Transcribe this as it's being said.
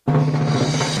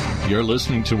You're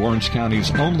listening to Orange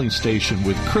County's only station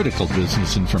with critical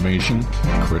business information,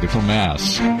 Critical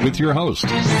Mass, with your host,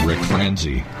 Rick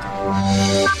Franzi.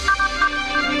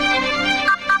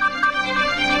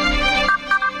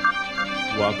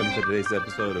 Welcome to today's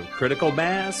episode of Critical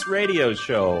Mass Radio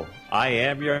Show. I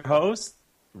am your host,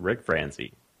 Rick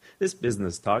Franzi. This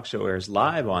business talk show airs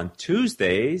live on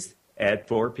Tuesdays at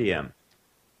 4 p.m.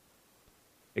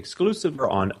 Exclusive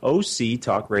on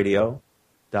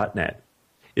octalkradio.net.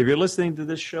 If you're listening to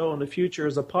this show in the future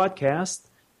as a podcast,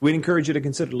 we'd encourage you to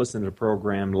consider listening to the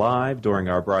program live during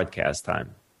our broadcast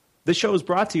time. This show is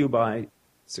brought to you by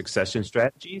Succession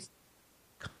Strategies,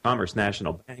 Commerce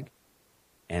National Bank,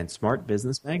 and Smart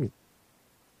Business Magazine.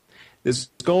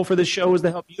 This goal for this show is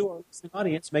to help you, our listening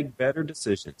audience, make better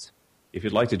decisions. If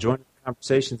you'd like to join the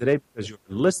conversation today because you're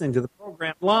listening to the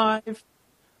program live,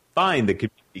 find the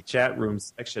community chat room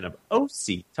section of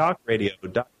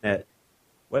octalkradio.net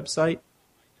website,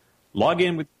 log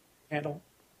in with your handle,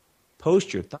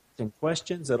 post your thoughts and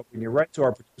questions. That'll bring you right to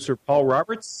our producer, Paul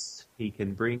Roberts. He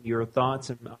can bring your thoughts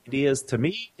and ideas to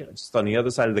me, just on the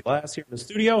other side of the glass here in the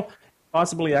studio.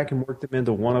 Possibly I can work them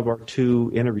into one of our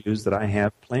two interviews that I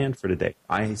have planned for today.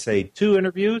 I say two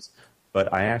interviews,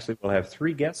 but I actually will have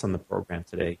three guests on the program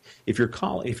today. If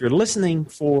you're listening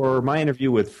for my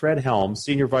interview with Fred Helms,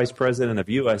 Senior Vice President of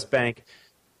U.S. Bank,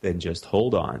 then just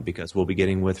hold on, because we'll be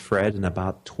getting with Fred in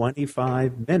about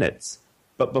 25 minutes.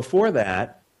 But before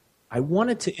that, I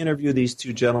wanted to interview these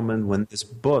two gentlemen when this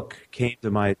book came to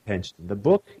my attention. The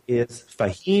book is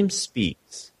Fahim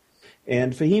Speaks.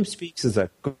 And Fahim Speaks is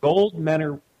a gold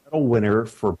medal winner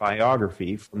for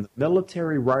biography from the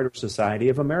Military Writers Society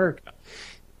of America.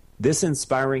 This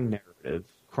inspiring narrative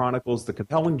chronicles the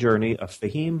compelling journey of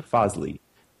Fahim Fazli,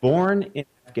 born in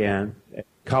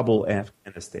Kabul,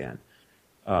 Afghanistan.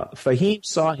 Fahim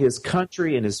saw his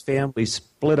country and his family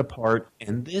split apart,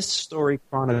 and this story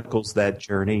chronicles that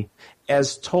journey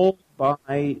as told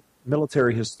by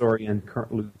military historian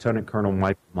Lieutenant Colonel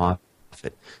Michael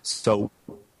Moffett. So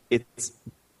it's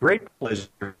a great pleasure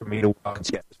for me to welcome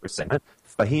to this segment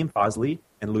Fahim Fazli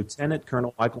and Lieutenant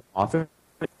Colonel Michael Moffett,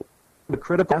 the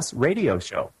Critical Mass Radio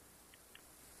Show.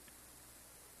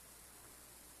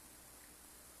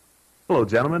 Hello,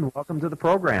 gentlemen. Welcome to the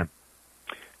program.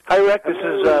 Hi, Rick. This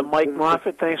is Mike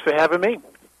Moffett. Thanks for having me.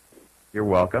 You're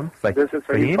welcome. This is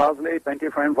Fahim Fazli. Thank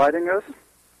you for inviting us.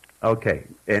 Okay.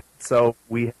 And so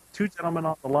we have two gentlemen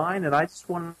on the line, and I just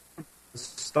want to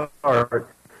start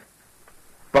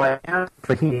by asking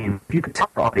Fahim, if you could tell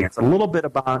our audience a little bit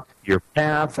about your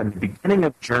path and the beginning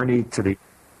of the journey to the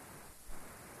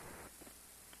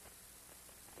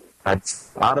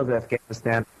out of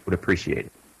Afghanistan, would appreciate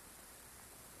it.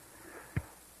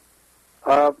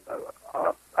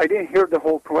 I didn't hear the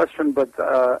whole question, but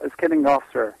it's getting off,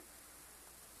 sir.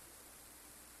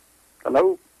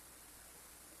 Hello?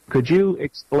 Could you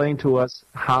explain to us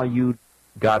how you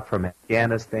got from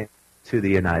Afghanistan to the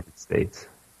United States?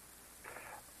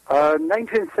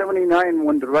 1979,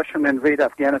 when the Russians invaded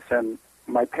Afghanistan,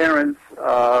 my parents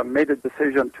made a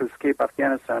decision to escape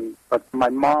Afghanistan, but my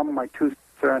mom, my two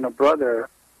sisters, and a brother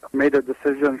made a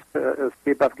decision to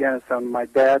escape Afghanistan. My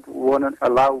dad wouldn't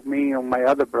allow me and my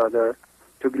other brother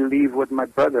to leave with my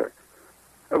mother.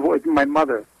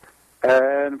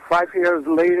 And 5 years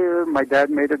later, my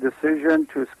dad made a decision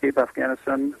to escape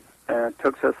Afghanistan. It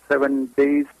took us 7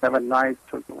 days, 7 nights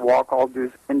to walk all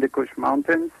these Hindu Kush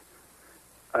mountains.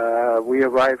 We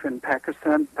arrived in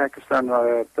Pakistan.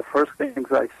 The first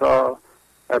things I saw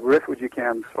at refugee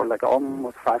camps were like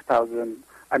almost 5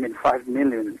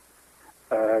 million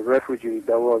refugees.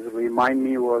 That was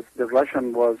the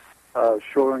Russian was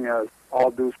showing us all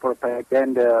those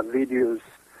propaganda videos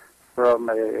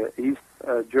from East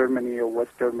Germany or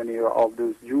West Germany, or all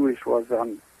those Jewish was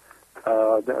on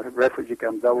the refugee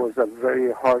camp. That was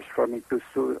very harsh for me to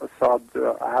saw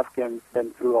the Afghans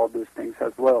and through all those things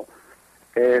as well.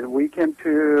 And we came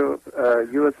to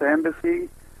U.S. Embassy.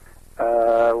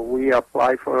 We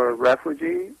applied for a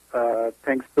refugee.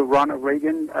 Thanks to Ronald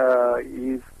Reagan,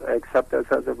 he's accepted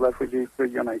us as a refugee to the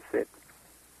United States.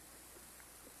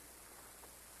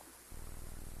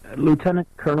 Lieutenant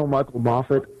Colonel Michael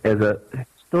Moffett, as a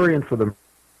historian for the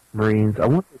Marines, I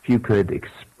wonder if you could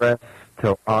express to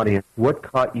the audience what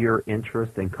caught your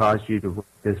interest and caused you to write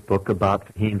this book about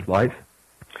Fahim's life.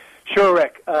 Sure,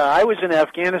 Rick. I was in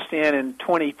Afghanistan in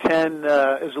 2010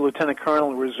 as a lieutenant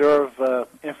colonel, reserve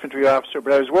infantry officer,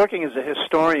 but I was working as a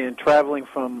historian, traveling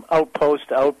from outpost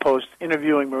to outpost,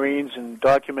 interviewing Marines and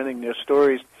documenting their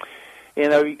stories.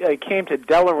 And I came to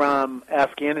Delaram,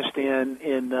 Afghanistan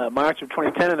in March of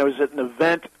 2010, and I was at an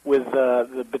event with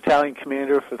the battalion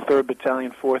commander for 3rd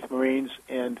Battalion, 4th Marines,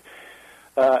 and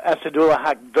Asadullah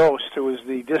Haq Dost, who was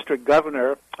the district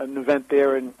governor, at an event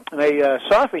there, and I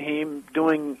saw Fahim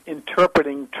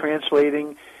interpreting,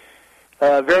 translating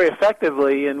very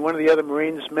effectively, and one of the other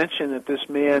Marines mentioned that this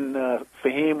man,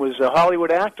 Fahim, was a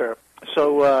Hollywood actor.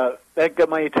 So that got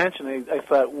my attention. I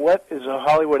thought, what is a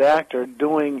Hollywood actor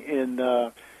doing in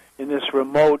this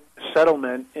remote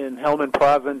settlement in Helmand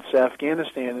Province,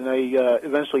 Afghanistan? And I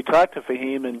eventually talked to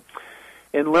Fahim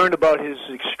and learned about his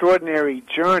extraordinary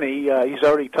journey. He's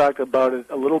already talked about it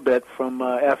a little bit, from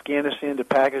Afghanistan to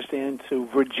Pakistan to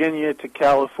Virginia to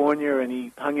California, and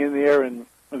he hung in there and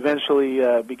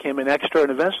eventually became an extra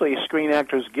and eventually a Screen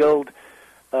Actors Guild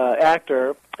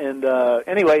actor. And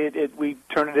anyway, we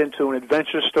turned it into an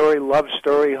adventure story, love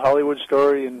story, Hollywood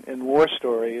story, and war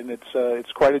story, and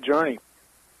it's quite a journey.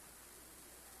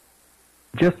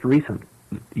 Just recently,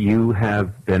 you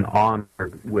have been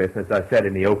honored with, as I said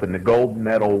in the open, the gold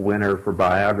medal winner for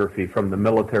biography from the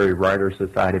Military Writers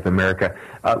Society of America.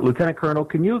 Lieutenant Colonel,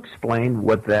 can you explain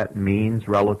what that means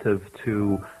relative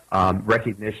to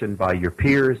recognition by your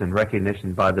peers and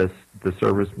recognition by the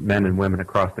servicemen and women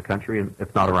across the country, and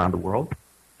if not around the world?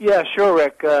 Yeah, sure,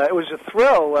 Rick. It was a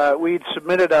thrill. We'd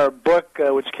submitted our book,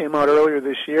 which came out earlier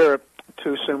this year,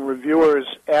 to some reviewers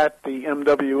at the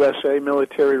MWSA,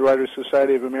 Military Writers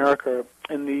Society of America,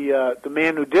 and the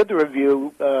man who did the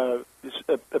review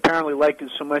apparently liked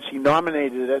it so much he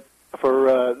nominated it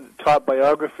for top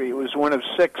biography. It was one of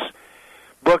 6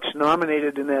 books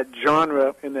nominated in that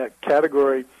genre, in that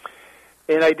category.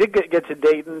 And I did get to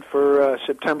Dayton for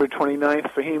September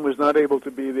 29th. Fahim was not able to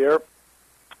be there,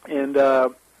 and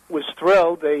was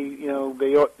thrilled.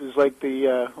 It was like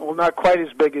not quite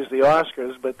as big as the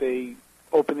Oscars, but they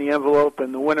opened the envelope,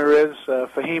 and the winner is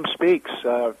Fahim Speaks.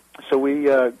 So we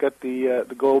got the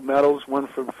gold medals, one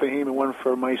for Fahim and one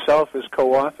for myself as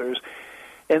co-authors.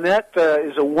 And that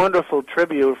is a wonderful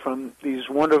tribute from these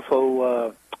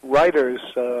wonderful writers,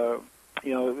 the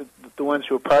ones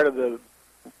who are part of the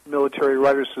Military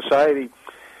Writers Society.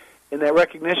 And that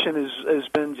recognition has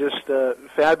been just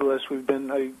fabulous. I've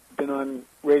been on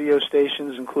radio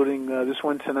stations, including this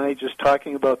one tonight, just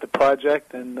talking about the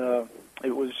project, and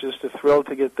it was just a thrill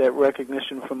to get that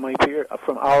recognition from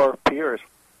our peers.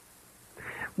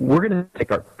 We're going to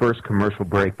take our first commercial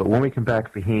break, but when we come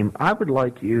back, Fahim, I would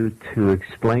like you to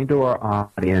explain to our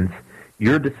audience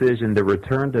your decision to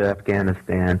return to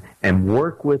Afghanistan and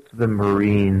work with the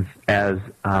Marines as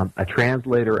a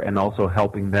translator and also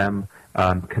helping them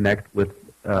connect with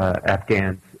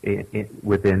Afghans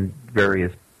within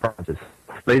various provinces.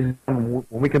 Ladies and gentlemen,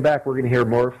 when we come back, we're going to hear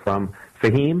more from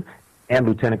Fahim and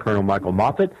Lieutenant Colonel Michael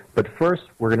Moffett. But first,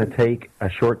 we're going to take a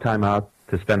short time out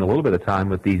to spend a little bit of time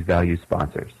with these valued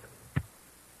sponsors.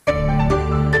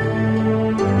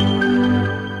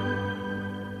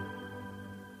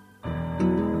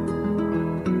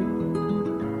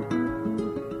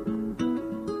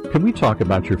 Can we talk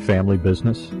about your family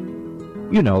business?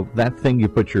 You know, that thing you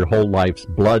put your whole life's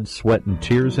blood, sweat, and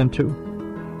tears into?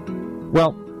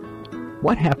 Well,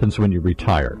 what happens when you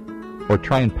retire or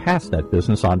try and pass that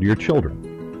business on to your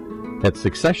children? At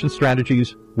Succession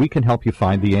Strategies, we can help you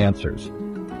find the answers.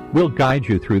 We'll guide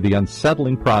you through the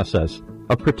unsettling process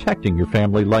of protecting your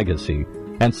family legacy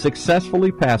and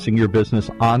successfully passing your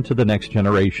business on to the next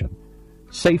generation,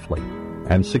 safely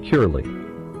and securely,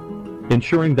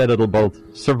 ensuring that it'll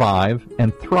both survive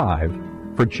and thrive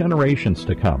for generations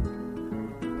to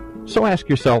come. So ask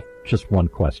yourself just one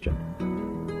question.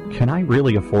 Can I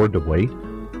really afford to wait?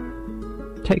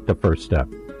 Take the first step.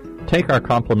 Take our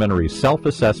complimentary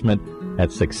self-assessment at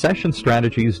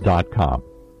successionstrategies.com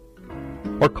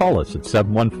or call us at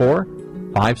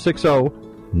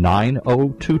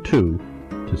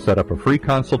 714-560-9022 to set up a free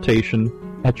consultation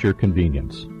at your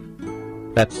convenience.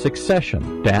 That's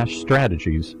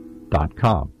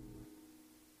succession-strategies.com.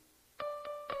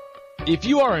 If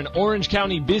you are an Orange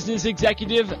County business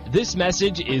executive, this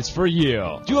message is for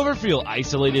you. Do you ever feel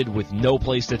isolated with no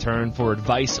place to turn for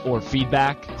advice or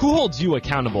feedback? Who holds you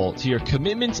accountable to your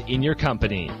commitments in your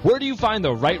company? Where do you find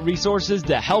the right resources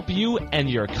to help you and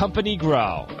your company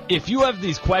grow? If you have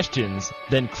these questions,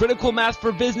 then Critical Mass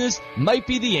for Business might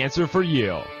be the answer for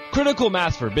you. Critical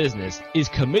Mass for Business is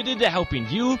committed to helping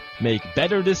you make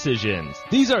better decisions.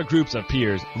 These are groups of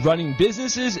peers running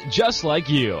businesses just like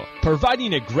you,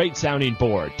 providing a great sounding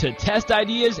board to test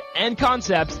ideas and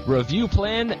concepts, review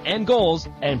plans and goals,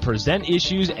 and present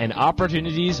issues and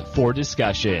opportunities for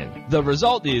discussion. The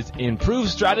result is improved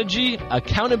strategy,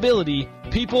 accountability,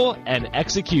 people, and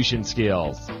execution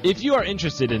skills. If you are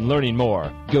interested in learning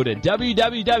more, go to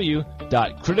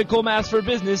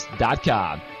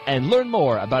www.criticalmassforbusiness.com and learn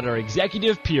more about our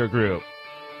executive peer group.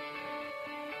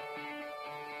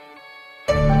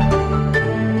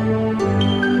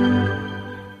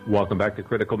 Welcome back to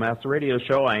Critical Mass Radio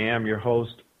Show. I am your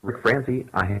host, Rick Franzi.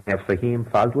 I have Fahim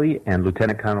Fazli and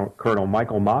Lieutenant Colonel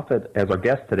Michael Moffat as our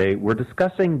guests today. We're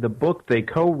discussing the book they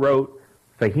co-wrote,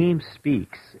 Fahim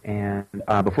Speaks. And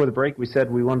before the break, we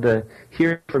said we wanted to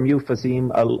hear from you,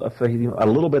 Fahim, a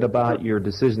little bit about your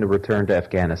decision to return to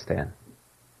Afghanistan.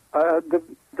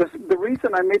 The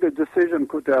reason I made a decision to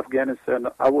go to Afghanistan,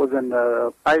 I was in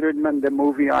Iron Man, the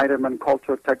movie Iron Man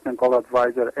Culture Technical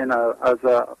Advisor, and as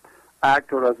an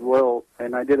actor as well.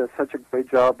 And I did such a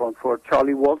great job for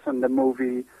Charlie Wilson, the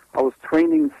movie. I was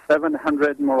training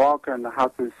 700 Moroccan how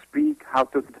to speak,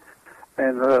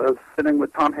 and sitting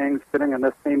with Tom Hanks, sitting on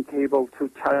the same table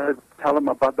to tell him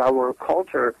about our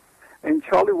culture. And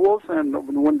Charlie Wilson,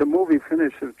 when the movie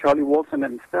finished, Charlie Wilson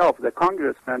himself, the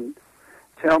congressman,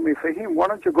 tell me, Fahim, why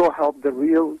don't you go help the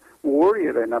real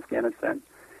warrior in Afghanistan?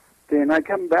 Then I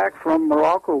come back from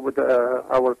Morocco with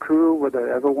our crew, with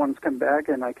everyone's come back,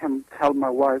 and I come tell my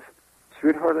wife,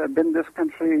 sweetheart, I've been in this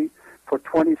country for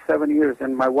 27 years,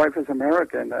 and my wife is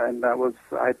American, and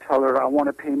I tell her I want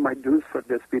to pay my dues for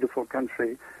this beautiful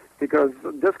country, because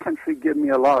this country gave me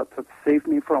a lot to save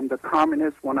me from the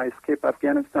communists when I escaped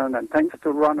Afghanistan, and thanks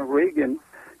to Ronald Reagan,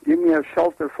 give me a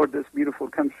shelter for this beautiful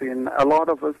country. And a lot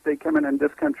of us, they come in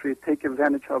this country, take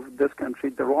advantage of this country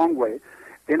the wrong way.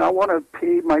 And I want to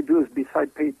pay my dues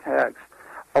besides pay tax.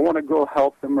 I want to go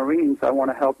help the Marines. I want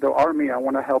to help the Army. I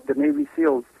want to help the Navy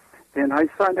SEALs. And I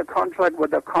signed a contract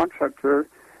with a contractor.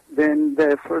 Then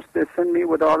they sent me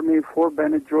with the Army, Fort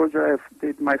Benning, Georgia. I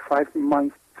did my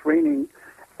 5-month training.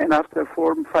 And after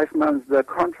 4 or 5 months, the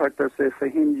contractor said,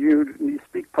 Fahim, you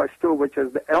speak Pashto, which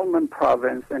is the Helmand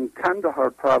province, and Kandahar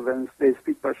province, they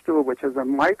speak Pashto, which is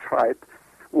in my tribe.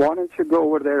 Why don't you go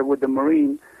over there with the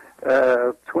Marine,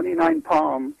 29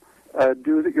 Palm,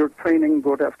 do your training,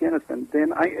 go to Afghanistan.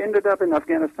 Then I ended up in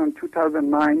Afghanistan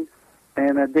 2009,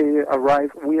 and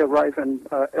we arrived in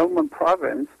Helmand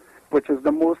province, which is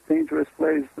the most dangerous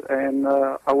place, and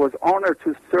I was honored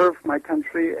to serve my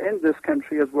country in this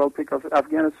country as well, because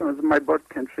Afghanistan is my birth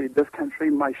country, this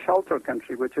country, my shelter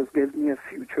country, which has given me a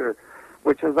future,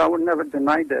 which is, I would never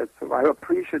deny that. So I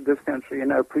appreciate this country,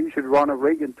 and I appreciate Ronald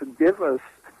Reagan to give us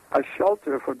a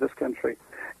shelter for this country.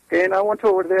 And I went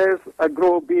over there, I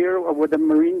grow a beer with a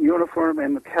Marine uniform,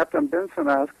 and Captain Benson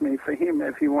asked me, Fahim,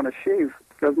 if you want to shave,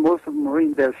 because most of the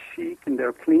Marines, they're chic and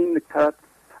they're clean cut.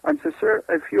 I said, sir,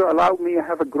 if you allow me, I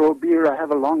have a grow beard, I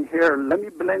have a long hair, let me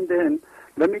blend in,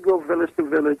 let me go village to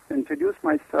village, introduce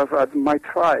myself as my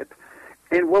tribe.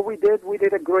 And what we did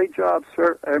a great job,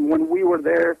 sir. And when we were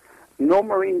there, no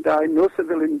Marine died, no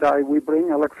civilian died. We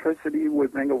bring electricity, we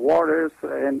bring waters,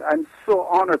 and I'm so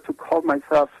honored to call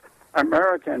myself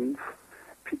American,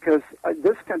 because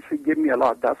this country gave me a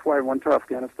lot. That's why I went to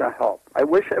Afghanistan to help. I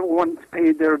wish everyone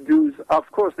paid their dues. Of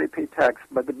course, they pay tax,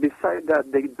 but besides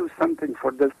that, they do something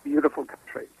for this beautiful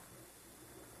country.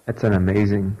 That's an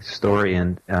amazing story,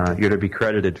 and you're to be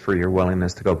credited for your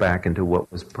willingness to go back into what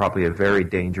was probably a very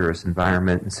dangerous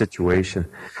environment and situation.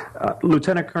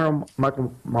 Lieutenant Colonel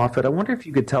Michael Moffat, I wonder if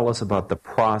you could tell us about the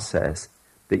process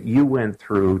that you went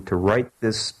through to write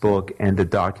this book and to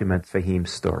document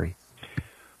Fahim's story.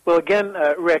 Well, again,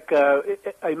 Rick,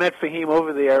 I met Fahim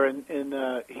over there, and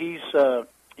he's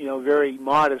very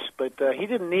modest, but he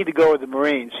didn't need to go with the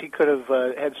Marines. He could have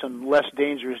had some less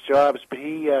dangerous jobs, but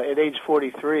he, at age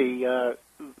 43,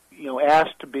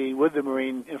 asked to be with the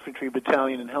Marine Infantry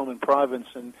Battalion in Helmand Province,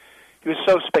 and he was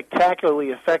so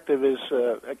spectacularly effective as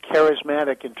a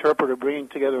charismatic interpreter, bringing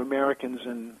together Americans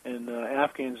and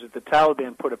Afghans that the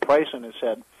Taliban put a price on his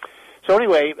head. So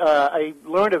anyway, I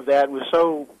learned of that and was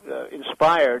so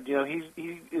inspired.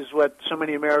 He is what so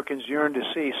many Americans yearn to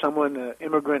see, someone, an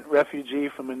immigrant refugee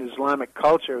from an Islamic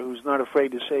culture who's not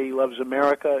afraid to say he loves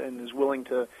America and is willing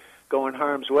to go in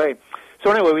harm's way.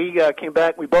 So anyway,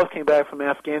 we both came back from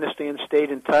Afghanistan, stayed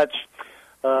in touch,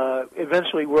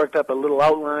 eventually worked up a little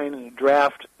outline and a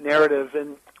draft narrative,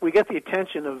 and we get the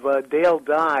attention of Dale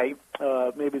Dye,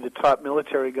 maybe the top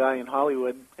military guy in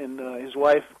Hollywood, and his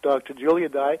wife, Dr. Julia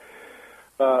Dye,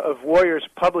 of Warriors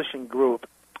Publishing Group,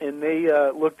 and they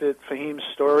looked at Fahim's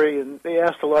story, and they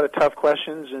asked a lot of tough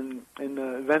questions, and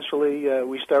eventually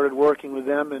we started working with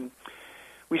them, and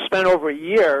we spent over a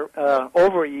year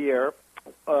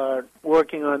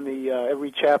working on the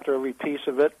every chapter, every piece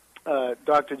of it.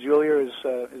 Dr. Julia is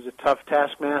a tough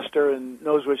taskmaster and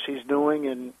knows what she's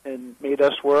doing, and made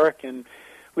us work, and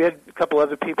we had a couple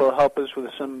other people help us with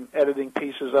some editing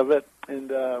pieces of it,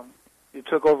 and it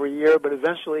took over a year, but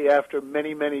eventually, after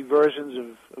many, many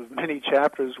versions of many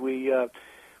chapters, we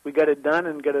got it done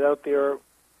and got it out there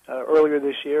earlier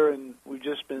this year, and we've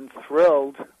just been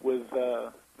thrilled with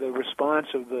the response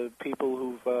of the people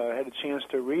who've had a chance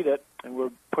to read it, and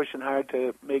we're pushing hard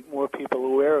to make more people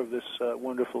aware of this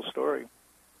wonderful story.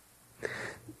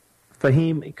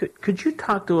 Fahim, could you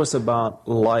talk to us about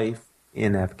life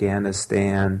in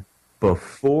Afghanistan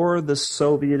before the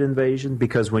Soviet invasion?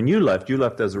 Because when you left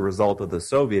as a result of the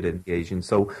Soviet invasion.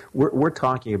 So we're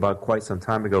talking about quite some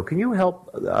time ago. Can you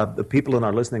help the people in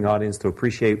our listening audience to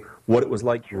appreciate what it was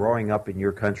like growing up in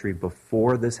your country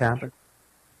before this happened?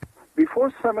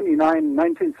 Before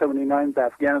 1979,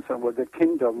 Afghanistan was a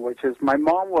kingdom, which is my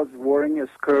mom was wearing a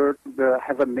skirt,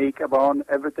 have a makeup on,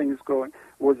 everything is going,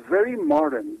 was very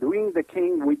modern. During the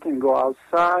king, we can go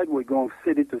outside, we go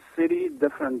city to city,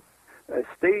 different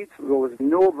states. There was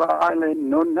no violence,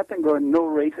 nothing going, no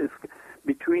races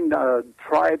between the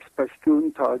tribes,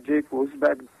 Pashtun, Tajik,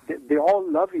 Uzbek. They all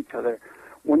love each other.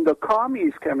 When the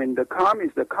commies come in, the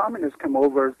communists come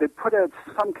over, they put out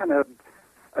some kind of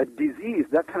a disease,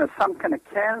 some kind of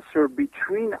cancer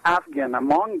between Afghan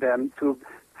among them to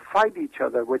fight each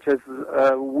other, which is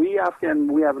we have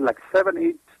like 7,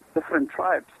 8 different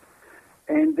tribes.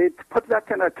 And they put that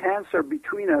kind of cancer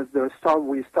between us.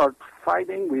 We start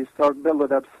fighting. We start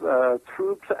building up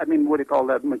troops.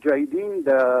 Mujahideen,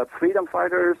 the freedom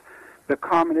fighters. The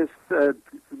communists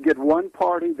get one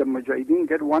party. The Mujahideen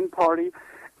get one party.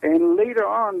 And later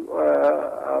on,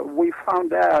 we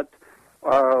found out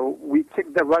we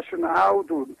kicked the Russian out,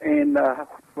 and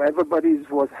everybody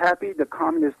was happy. The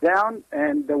communists down,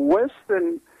 and the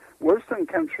Western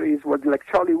countries was like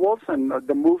Charlie Wilson,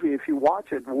 the movie, if you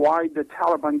watch it, why the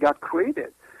Taliban got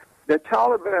created. The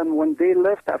Taliban, when they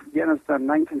left Afghanistan in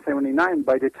 1979,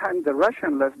 by the time the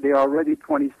Russians left, they are already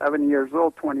 27 years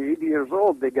old, 28 years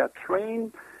old. They got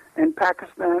trained in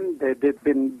Pakistan. They've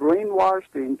been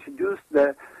brainwashed. They introduced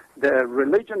the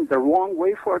religion the wrong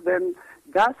way for them.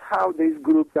 That's how this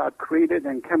group got created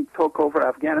and took over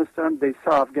Afghanistan. They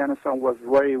saw Afghanistan was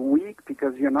very weak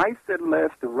because the United States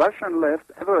left, the Russian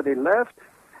left, everybody left,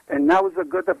 and now is a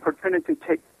good opportunity to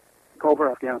take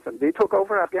over Afghanistan. They took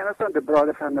over Afghanistan. They brought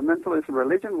a fundamentalist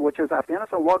religion, which is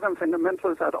Afghanistan wasn't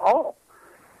fundamentalist at all.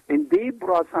 And they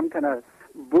brought some kind of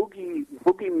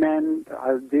boogeyman.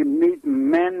 They made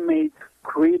man-made,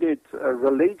 created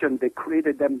religion. They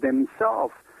created them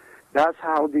themselves. That's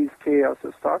how these chaos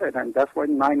started, and that's why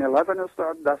 9/11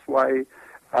 started. That's why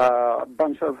a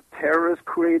bunch of terrorists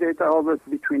created all this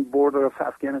between border of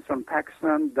Afghanistan and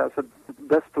Pakistan. That's the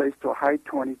best place to hide,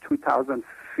 22,000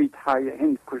 feet high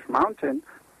in Kush Mountain.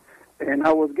 And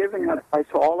I was giving advice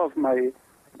to all of my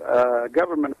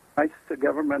government, and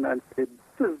said,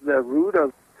 this is the root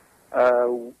of,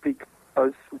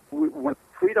 because when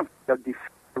freedom of the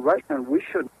Russian, we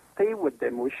should stay with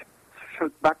them. We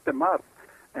should back them up.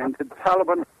 And the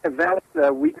Taliban advanced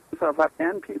the weakness of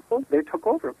Afghan people. They took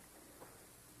over.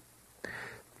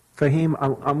 Fahim,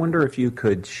 I wonder if you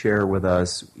could share with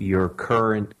us your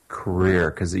current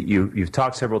career, because you've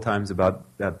talked several times about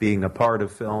being a part of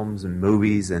films and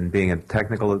movies and being a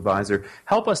technical advisor.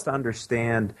 Help us to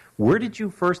understand, where did you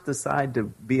first decide to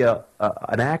be an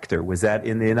actor? Was that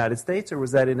in the United States, or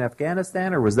was that in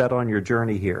Afghanistan, or was that on your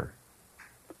journey here?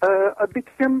 I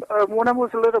became, when I was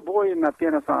a little boy in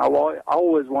Afghanistan, I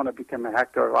always wanted to become an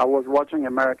actor. I was watching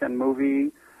American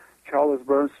movie, Charles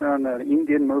Bronson, an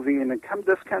Indian movie, and I come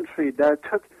this country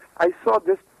I saw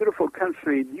this beautiful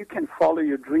country. You can follow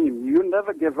your dream. You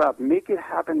never give up. Make it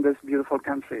happen, this beautiful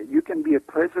country. You can be a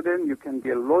president, you can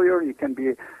be a lawyer, you can be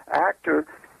an actor.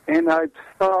 And I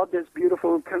saw this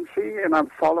beautiful country, and I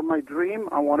followed my dream.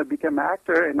 I want to become an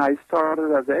actor, and I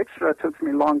started as an extra. It took me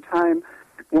a long time.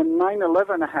 When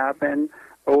 9/11 happened,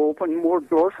 it opened more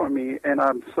doors for me, and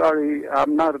I'm sorry,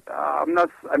 I'm not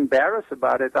embarrassed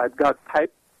about it. I've got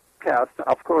typecast,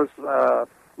 of course,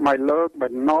 my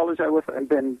knowledge. I've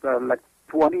been like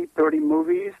 20, 30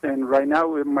 movies, and right now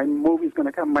my movie's going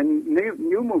to come. My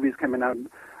new movie's coming out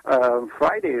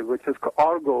Friday, which is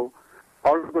called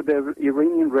Argo, the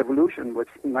Iranian Revolution, which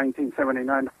in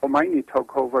 1979 Khomeini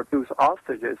took over those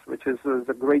hostages, which is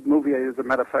a great movie. As a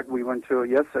matter of fact, we went to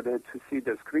yesterday to see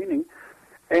the screening.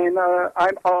 And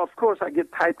of course, I get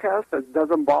typecast. It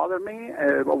doesn't bother me.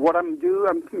 What I'm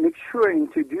make sure I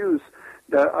introduce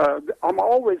I'm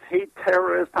always hate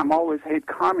terrorists. I'm always hate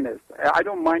communists. I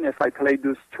don't mind if I play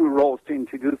those two roles to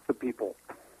introduce the people.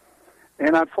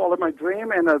 And I followed my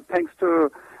dream, and thanks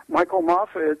to Michael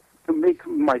Moffat, to make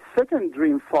my second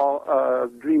dream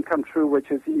come true,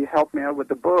 which is he helped me out with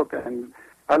the book, and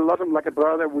I love him like a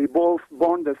brother. We both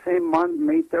born the same month,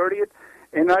 May 30th,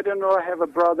 and I don't know, I have a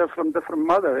brother from different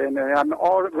mother, and I'm an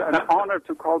honor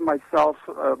to call myself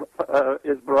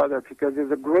his brother, because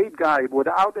he's a great guy.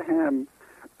 Without him,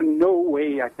 no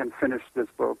way I can finish this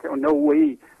book, or no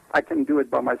way I can do it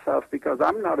by myself because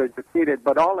I'm not educated.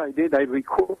 But all I did, I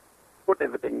record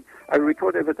everything. I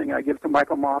record everything. I give to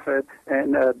Michael Moffat,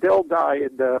 and Dill Dye,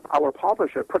 our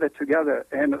publisher, put it together.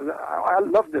 And I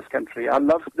love this country. I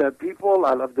love the people.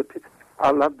 I love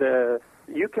the.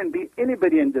 You can be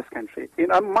anybody in this country.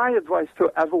 My advice to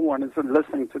everyone is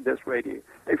listening to this radio.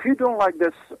 If you don't like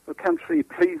this country,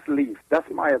 please leave.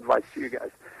 That's my advice to you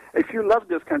guys. If you love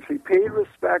this country, pay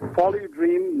respect, follow your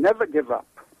dream, never give up.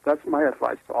 That's my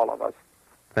advice to all of us.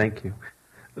 Thank you.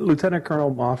 Lieutenant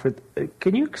Colonel Moffat,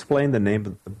 can you explain the name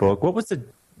of the book? What was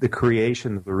the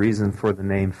creation, the reason for the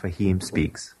name Fahim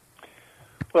Speaks?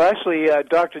 Well, actually,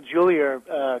 Dr. Julia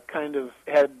kind of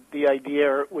had the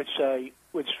idea, which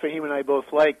Fahim and I both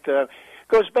liked.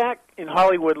 Goes back in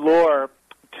Hollywood lore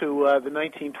to the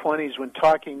 1920s when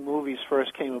talking movies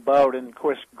first came about, and of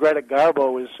course Greta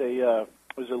Garbo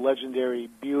was a legendary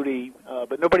beauty,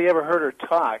 but nobody ever heard her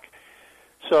talk.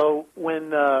 So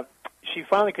when she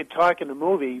finally could talk in a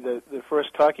movie, the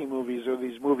first talking movies or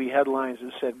these movie headlines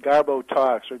that said Garbo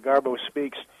talks or Garbo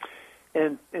speaks.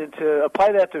 And to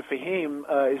apply that to Fahim,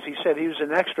 as he said, he was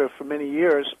an extra for many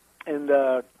years and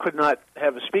could not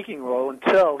have a speaking role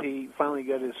until he finally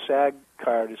got his SAG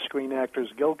card, his Screen Actors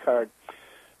Guild card.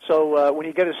 So when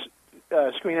he got his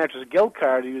Screen Actors Guild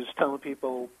card, he was telling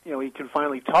people, he could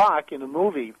finally talk in a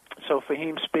movie. So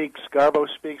Fahim speaks, Garbo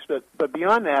speaks, but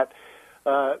beyond that,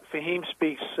 Fahim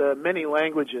speaks many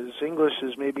languages. English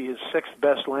is maybe his sixth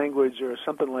best language or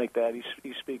something like that.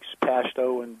 He speaks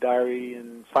Pashto and Dari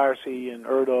and Farsi and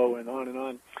Urdu and on and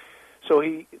on. So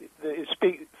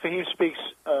Fahim speaks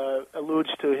alludes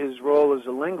to his role as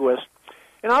a linguist.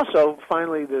 And also,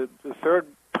 finally, the third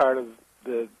part of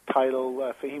the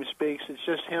title, Fahim Speaks, it's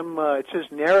just him, it's his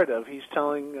narrative. He's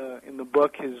telling in the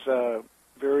book his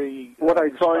very what I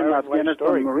saw in Afghanistan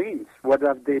story. Marines. What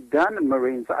have they done in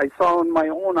Marines? I saw in my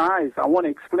own eyes. I want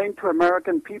to explain to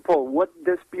American people what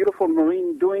this beautiful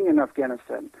Marine doing in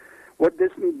Afghanistan, what this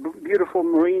beautiful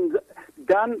Marine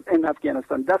done in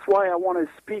Afghanistan. That's why I want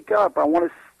to speak up. I want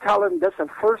to tell them that's the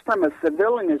first time a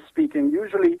civilian is speaking.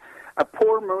 Usually a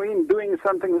poor Marine doing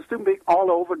something is too big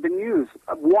all over the news.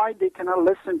 Why they cannot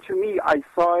listen to me? I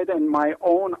saw it in my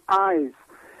own eyes.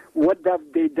 What have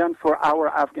they done for our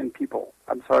Afghan people?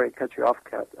 I'm sorry, I cut you off,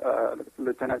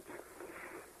 Lieutenant.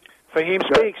 Fahim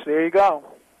Speaks. There you go.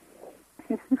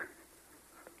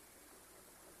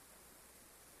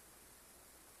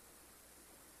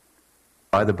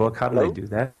 Buy the book. How do they do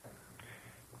that?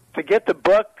 To get the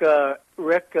book,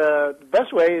 Rick, the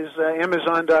best way is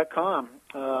Amazon.com,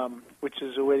 which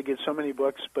is a way to get so many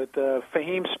books. But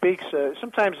Fahim Speaks,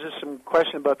 sometimes there's some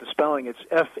question about the spelling. It's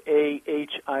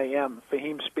F-A-H-I-M.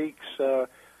 Fahim Speaks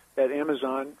at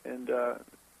Amazon, and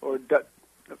or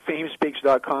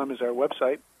FahimSpeaks.com is our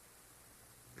website.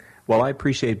 Well, I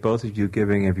appreciate both of you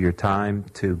giving of your time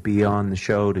to be on the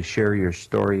show to share your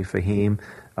story, Fahim.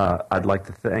 I'd like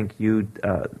to thank you,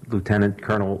 Lieutenant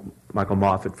Colonel Michael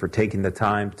Moffat, for taking the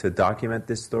time to document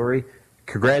this story.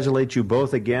 Congratulate you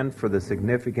both again for the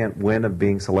significant win of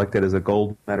being selected as a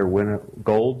gold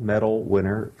medal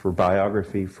winner for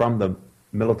biography from the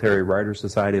Military Writers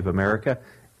Society of America.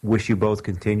 Wish you both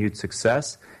continued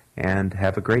success, and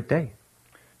have a great day.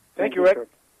 Thank you, Rick.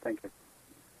 Thank you.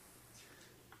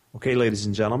 Okay, ladies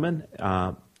and gentlemen,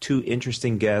 two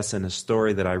interesting guests and a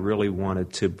story that I really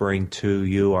wanted to bring to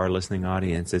you, our listening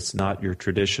audience. It's not your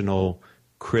traditional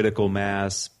critical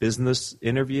mass business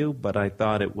interview, but I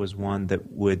thought it was one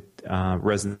that would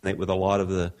resonate with a lot of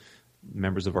the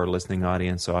members of our listening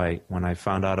audience. So when I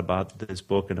found out about this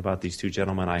book and about these two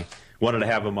gentlemen, I wanted to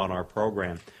have them on our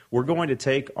program. We're going to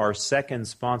take our second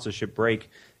sponsorship break,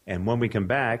 and when we come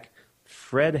back,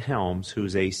 Fred Helms,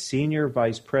 who's a senior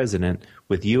vice president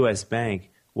with U.S. Bank,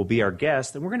 will be our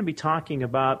guest, and we're going to be talking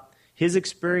about his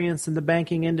experience in the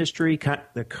banking industry,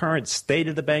 the current state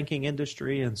of the banking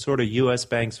industry, and sort of U.S.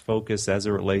 Bank's focus as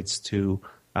it relates to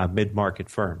mid-market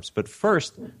firms. But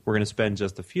first, we're going to spend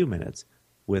just a few minutes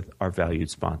with our valued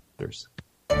sponsors.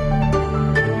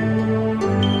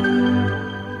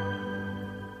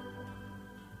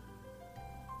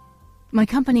 My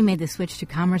company made the switch to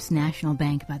Commerce National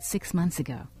Bank about 6 months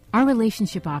ago. Our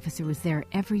relationship officer was there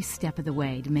every step of the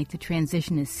way to make the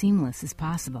transition as seamless as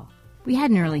possible. We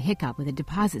had an early hiccup with a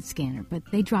deposit scanner, but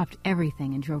they dropped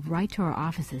everything and drove right to our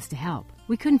offices to help.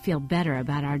 We couldn't feel better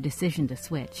about our decision to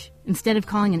switch. Instead of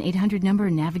calling an 800 number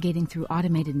and navigating through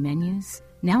automated menus,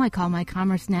 now I call my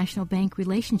Commerce National Bank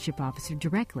relationship officer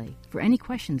directly for any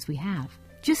questions we have.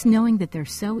 Just knowing that they're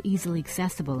so easily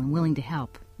accessible and willing to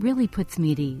help really puts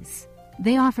me at ease.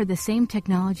 They offer the same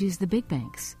technology as the big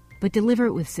banks, but deliver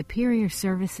it with superior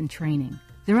service and training.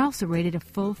 They're also rated a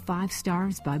full 5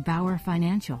 stars by Bauer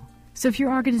Financial. So if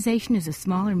your organization is a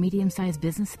small or medium-sized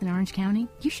business in Orange County,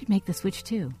 you should make the switch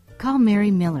too. Call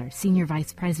Mary Miller, Senior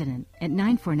Vice President, at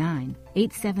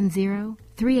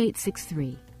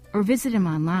 949-870-3863 or visit him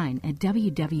online at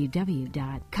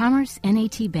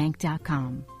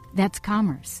www.commercenatbank.com. That's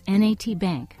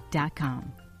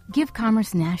commercenatbank.com. Give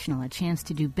Commerce National a chance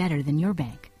to do better than your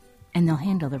bank, and they'll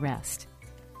handle the rest.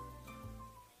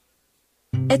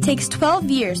 It takes 12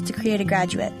 years to create a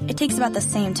graduate. It takes about the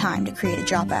same time to create a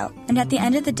dropout. And at the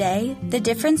end of the day, the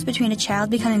difference between a child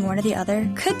becoming one or the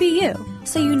other could be you.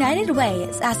 So United Way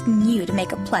is asking you to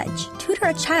make a pledge. Tutor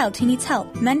a child who needs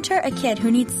help. Mentor a kid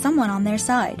who needs someone on their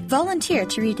side. Volunteer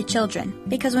to read to children.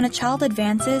 Because when a child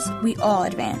advances, we all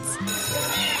advance.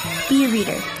 Be a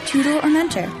reader, tutor, or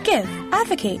mentor. Give,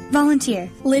 advocate,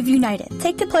 volunteer. Live United.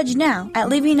 Take the pledge now at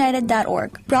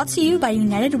liveunited.org. Brought to you by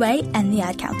United Way and the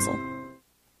Ad Council.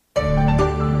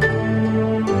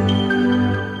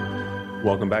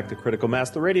 Welcome back to Critical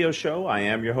Mass, the radio show. I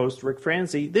am your host, Rick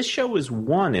Franzi. This show is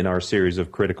one in our series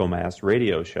of Critical Mass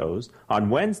radio shows.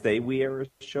 On Wednesday, we air a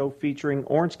show featuring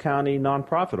Orange County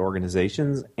nonprofit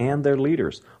organizations and their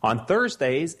leaders. On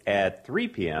Thursdays at 3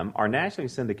 p.m., our nationally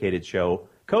syndicated show,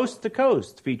 Coast to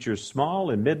Coast, features small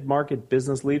and mid-market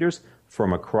business leaders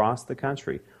from across the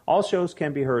country. All shows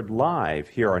can be heard live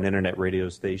here on internet radio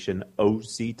station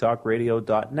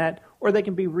octalkradio.net, or they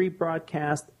can be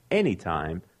rebroadcast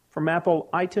anytime from Apple,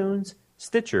 iTunes,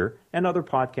 Stitcher, and other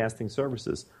podcasting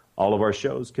services. All of our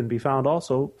shows can be found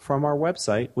also from our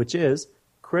website, which is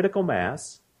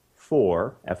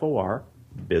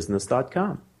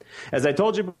criticalmass4business.com. As I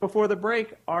told you before the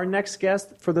break, our next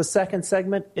guest for the second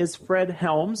segment is Fred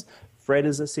Helms. Fred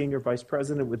is a Senior Vice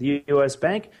President with U.S.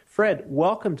 Bank. Fred,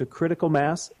 welcome to Critical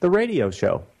Mass, the radio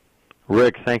show.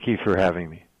 Rick, thank you for having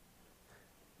me.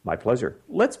 My pleasure.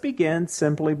 Let's begin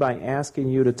simply by asking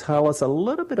you to tell us a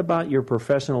little bit about your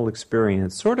professional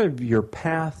experience, sort of your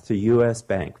path to U.S.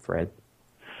 Bank, Fred.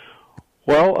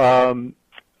 Well,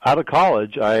 out of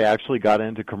college, I actually got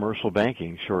into commercial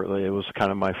banking shortly. It was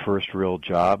kind of my first real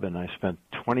job, and I spent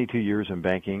 22 years in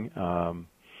banking,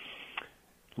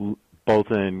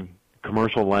 both in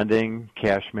commercial lending,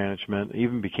 cash management,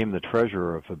 even became the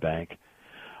treasurer of a bank.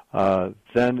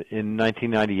 Then in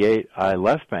 1998, I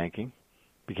left banking,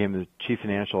 became the chief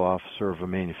financial officer of a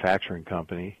manufacturing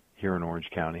company here in Orange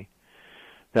County.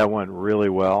 That went really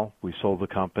well. We sold the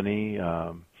company.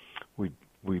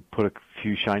 We put a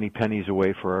few shiny pennies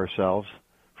away for ourselves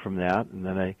from that, and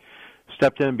then I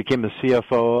stepped in and became the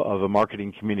CFO of a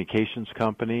marketing communications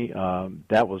company.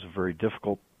 That was a very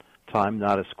difficult time,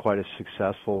 not as quite as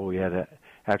successful. We had to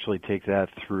actually take that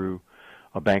through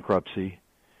a bankruptcy.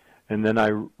 And then I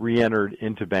re-entered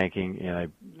into banking, and I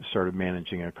started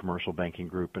managing a commercial banking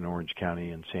group in Orange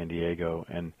County and San Diego,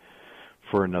 and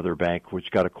for another bank,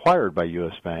 which got acquired by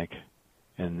U.S. Bank.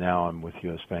 And now I'm with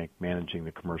U.S. Bank managing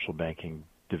the commercial banking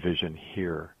division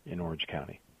here in Orange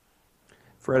County.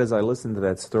 Fred, as I listen to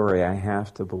that story, I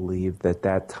have to believe that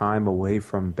that time away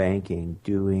from banking,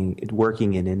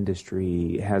 working in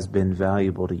industry, has been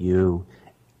valuable to you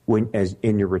as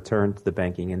in your return to the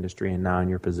banking industry and now in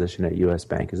your position at U.S.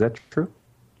 Bank. Is that true?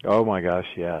 Oh, my gosh,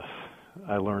 yes.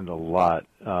 I learned a lot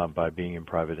by being in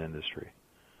private industry.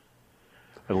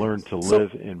 I learned to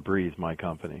live and breathe my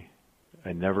company.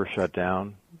 I never shut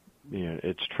down.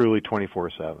 It's truly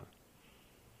 24/7.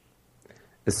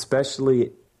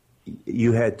 Especially,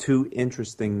 you had two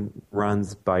interesting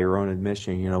runs by your own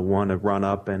admission. One a run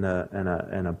up and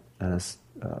a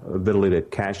ability to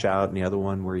cash out, and the other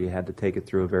one where you had to take it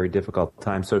through a very difficult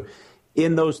time. So,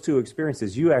 in those two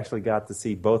experiences, you actually got to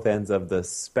see both ends of the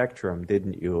spectrum,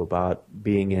 didn't you, about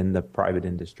being in the private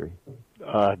industry?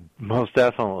 Most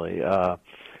definitely.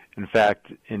 In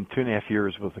fact, in 2.5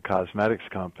 years with the cosmetics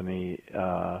company,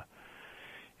 it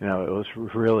was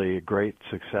really a great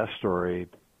success story,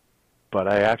 but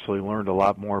I actually learned a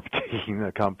lot more taking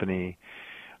the company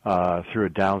through a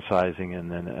downsizing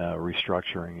and then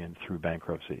restructuring and through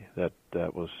bankruptcy. That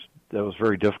was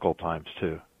very difficult times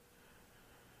too.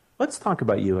 Let's talk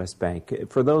about U.S. Bank.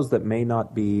 For those that may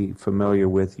not be familiar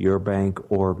with your bank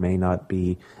or may not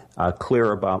be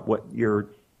clear about what your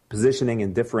positioning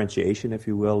and differentiation, if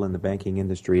you will, in the banking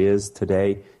industry is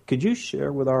today, could you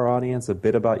share with our audience a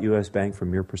bit about U.S. Bank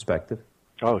from your perspective?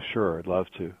 Oh, sure. I'd love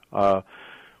to.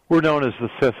 We're known as the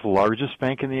fifth largest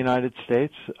bank in the United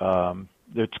States.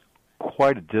 It's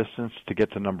quite a distance to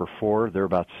get to number 4. They're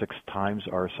about 6 times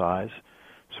our size.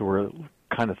 So we're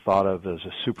kind of thought of as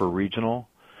a super regional.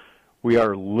 We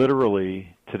are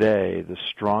literally today the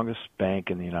strongest bank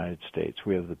in the United States.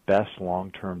 We have the best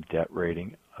long-term debt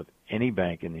rating of any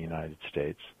bank in the United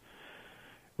States.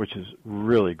 which is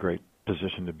really great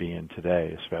position to be in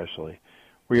today, especially.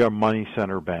 We are a money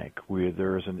center bank.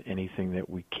 There isn't anything that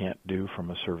we can't do from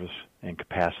a service and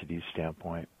capacity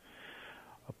standpoint.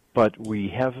 But we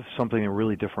have something that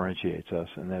really differentiates us,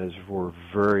 and that is we're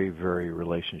very, very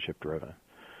relationship driven.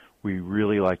 We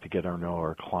really like to get to know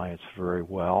our clients very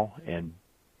well and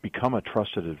become a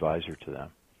trusted advisor to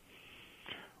them.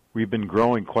 We've been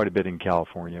growing quite a bit in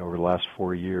California over the last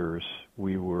 4 years.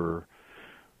 We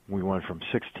went from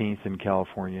 16th in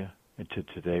California and to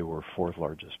today we're fourth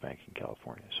largest bank in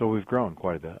California. So we've grown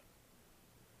quite a bit.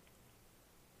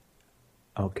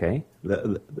 Okay.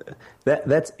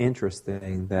 That's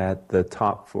interesting that the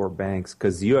top four banks,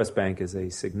 because the U.S. Bank is a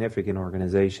significant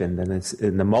organization, and it's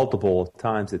in the multiple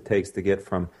times it takes to get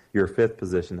from your fifth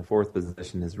position to fourth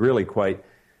position is really quite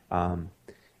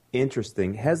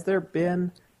interesting. Has there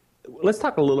been, let's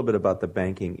talk a little bit about the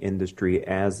banking industry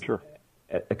as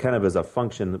kind of as a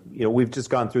function. You know, we've just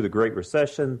gone through the Great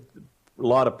Recession, a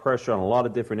lot of pressure on a lot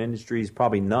of different industries,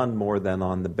 probably none more than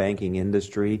on the banking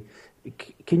industry.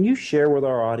 Can you share with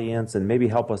our audience and maybe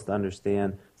help us to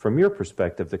understand, from your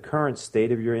perspective, the current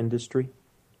state of your industry?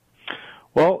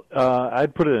 Well,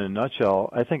 I'd put it in a nutshell.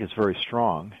 I think it's very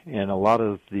strong, and a lot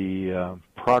of the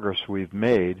progress we've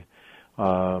made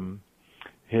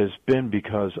has been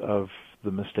because of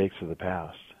the mistakes of the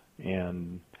past.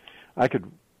 And I could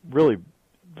really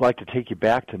like to take you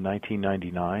back to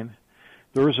 1999.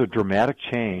 There was a dramatic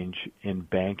change in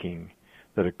banking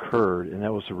that occurred, and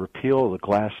that was the repeal of the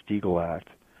Glass-Steagall Act,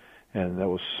 and that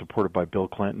was supported by Bill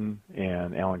Clinton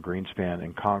and Alan Greenspan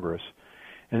in Congress.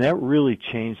 And that really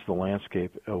changed the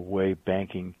landscape of the way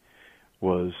banking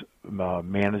was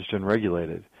managed and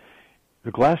regulated.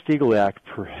 The Glass-Steagall Act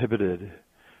prohibited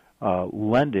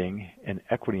lending and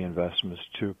equity investments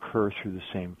to occur through the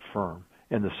same firm,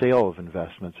 and the sale of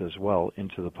investments as well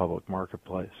into the public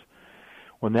marketplace.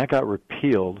 When that got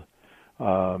repealed,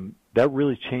 that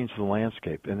really changed the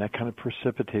landscape, and that kind of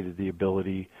precipitated the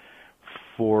ability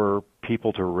for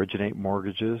people to originate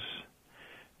mortgages,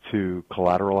 to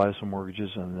collateralize the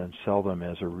mortgages, and then sell them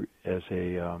as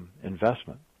a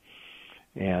investment.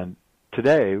 And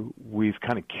today, we've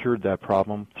kind of cured that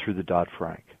problem through the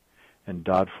Dodd-Frank. And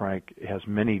Dodd-Frank has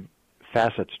many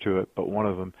facets to it, but one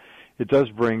of them, it does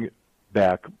bring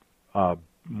back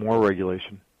more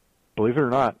regulation. Believe it or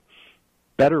not,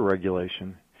 better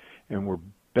regulation, and we're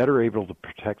better able to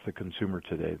protect the consumer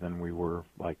today than we were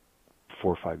like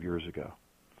 4 or 5 years ago.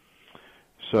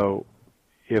 So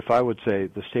if I would say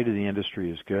the state of the industry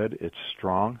is good, it's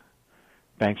strong,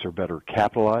 banks are better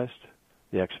capitalized,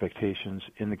 the expectations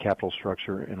in the capital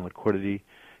structure and liquidity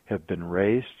have been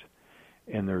raised,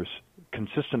 and there's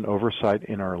consistent oversight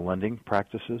in our lending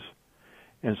practices,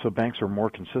 and so banks are more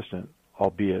consistent,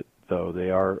 albeit though they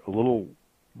are a little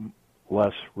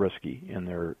less risky in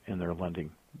their lending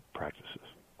practices.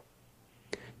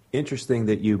 Interesting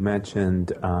that you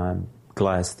mentioned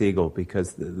Glass-Steagall,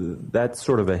 because that's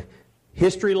sort of a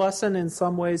history lesson in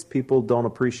some ways. People don't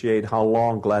appreciate how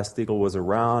long Glass-Steagall was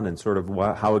around and sort of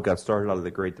how it got started out of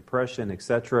the Great Depression, et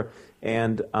cetera.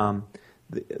 And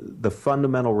the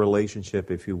fundamental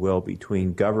relationship, if you will,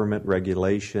 between government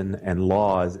regulation and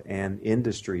laws and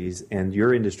industries, and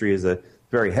your industry is a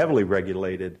very heavily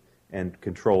regulated and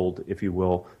controlled, if you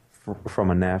will,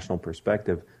 from a national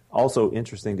perspective. Also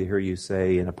interesting to hear you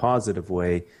say in a positive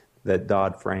way that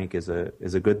Dodd-Frank is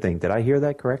a good thing. Did I hear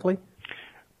that correctly?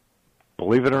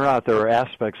 Believe it or not, there are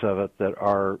aspects of it that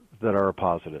are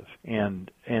positive, and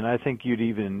I think you'd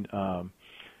even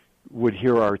would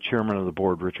hear our chairman of the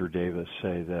board, Richard Davis,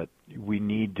 say that we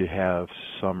need to have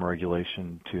some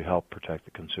regulation to help protect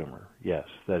the consumer. Yes,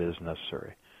 that is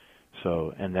necessary.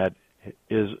 So, and that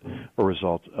is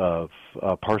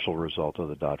a partial result of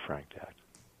the Dodd-Frank Act.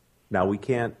 Now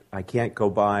I can't go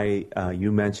by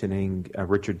you mentioning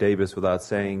Richard Davis without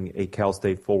saying a Cal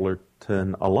State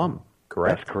Fullerton alum,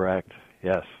 correct? That's correct,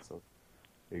 yes. So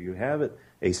there you have it.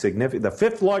 The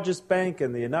fifth largest bank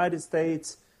in the United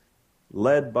States,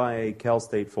 led by a Cal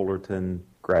State Fullerton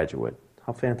graduate.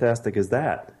 How fantastic is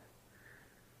that?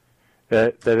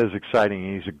 That is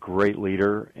exciting. He's a great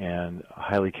leader and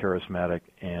highly charismatic,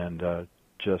 and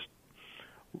just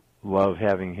love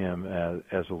having him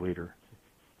as a leader.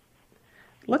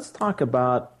 Let's talk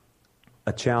about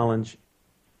a challenge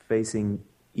facing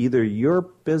either your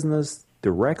business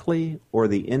directly or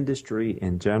the industry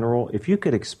in general. If you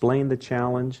could explain the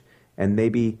challenge and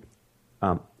maybe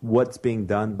what's being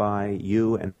done by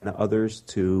you and others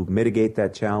to mitigate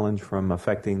that challenge from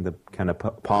affecting the kind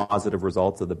of positive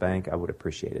results of the bank, I would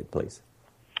appreciate it, please.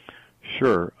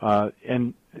 Sure.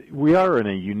 And we are in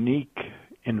a unique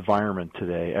environment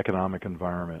today, economic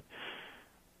environment.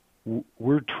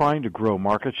 we're trying to grow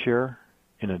market share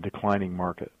in a declining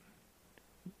market.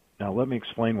 Now, let me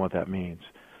explain what that means.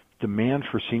 Demand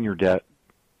for senior debt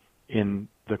in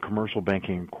the commercial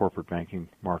banking and corporate banking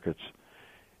markets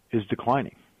is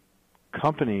declining.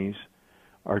 Companies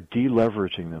are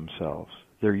deleveraging themselves.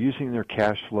 They're using their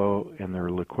cash flow and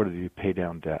their liquidity to pay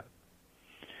down debt.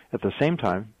 At the same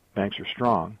time, banks are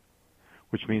strong,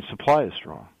 which means supply is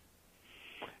strong.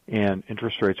 And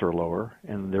interest rates are lower,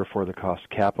 and therefore the cost of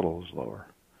capital is lower.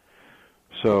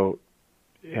 So,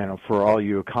 for all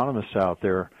you economists out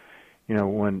there,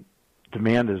 when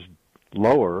demand is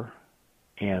lower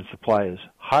and supply is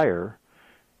higher,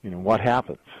 what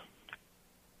happens?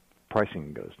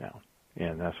 Pricing goes down.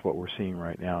 And that's what we're seeing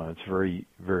right now. It's a very,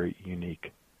 very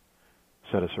unique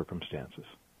set of circumstances.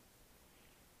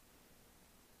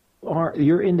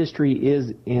 Your industry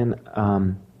is in,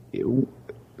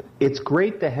 it's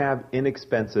great to have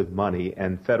inexpensive money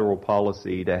and federal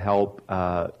policy to help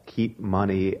keep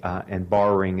money and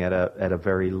borrowing at a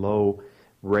very low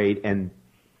rate, and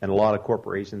a lot of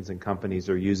corporations and companies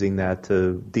are using that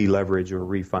to deleverage or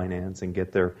refinance and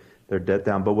get their debt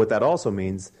down. But what that also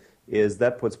means is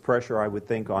that puts pressure, I would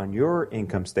think, on your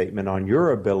income statement, on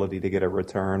your ability to get a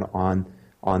return on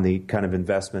the kind of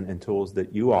investment and tools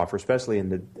that you offer, especially in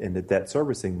the debt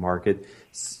servicing market.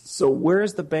 So where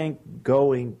is the bank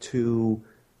going to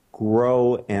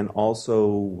grow and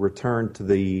also return to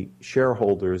the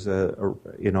shareholders a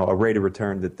rate of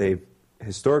return that they've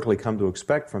historically come to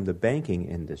expect from the banking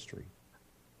industry?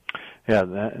 Yeah,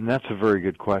 and that's a very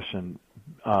good question.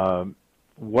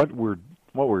 What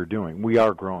we're doing, we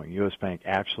are growing. U.S. Bank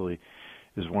actually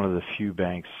is one of the few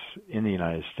banks in the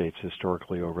United States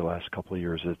historically over the last couple of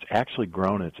years that's actually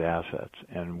grown its assets.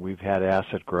 And we've had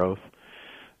asset growth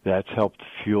that's helped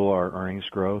fuel our earnings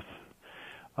growth.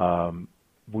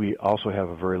 We also have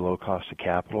a very low cost of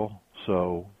capital,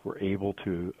 so we're able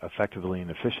to effectively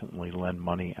and efficiently lend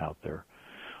money out there.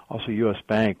 Also, U.S.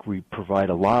 Bank, we provide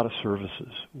a lot of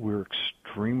services. We're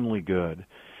extremely good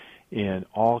in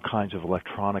all kinds of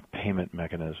electronic payment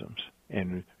mechanisms,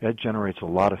 and that generates a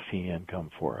lot of fee income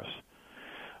for us.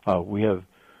 We have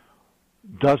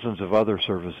dozens of other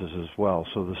services as well.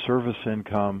 So the service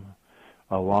income,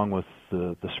 along with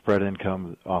the spread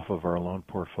income off of our loan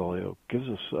portfolio, gives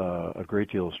us a great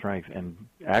deal of strength. And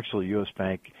actually, U.S.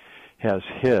 Bank has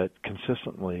hit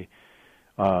consistently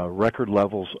record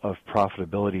levels of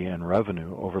profitability and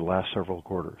revenue over the last several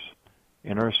quarters.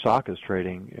 And our stock is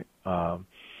trading at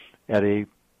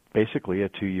basically a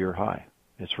 2-year high.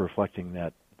 It's reflecting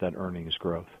that earnings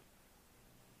growth.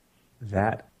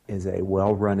 That is a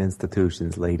well-run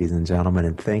institution, ladies and gentlemen,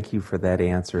 and thank you for that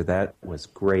answer. That was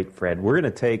great, Fred. We're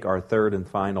going to take our third and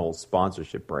final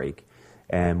sponsorship break,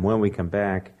 and when we come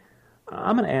back,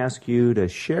 I'm going to ask you to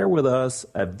share with us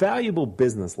a valuable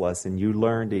business lesson you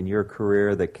learned in your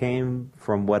career that came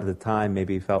from what at the time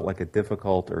maybe felt like a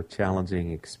difficult or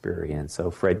challenging experience. So,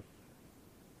 Fred,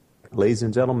 ladies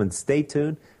and gentlemen, stay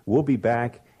tuned. We'll be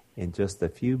back in just a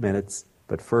few minutes,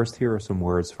 but first, here are some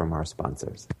words from our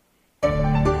sponsors.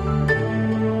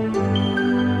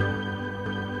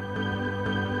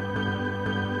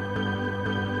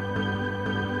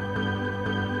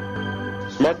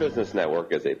 Smart Business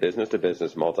Network is a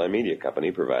business-to-business multimedia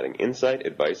company providing insight,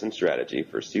 advice, and strategy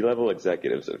for C-level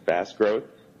executives of fast-growth,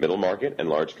 middle-market, and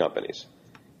large companies.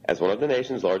 As one of the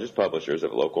nation's largest publishers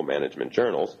of local management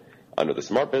journals, under the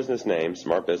Smart Business name,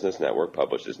 Smart Business Network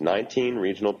publishes 19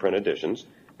 regional print editions,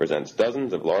 presents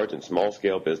dozens of large and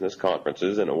small-scale business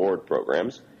conferences and award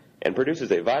programs, and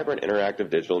produces a vibrant interactive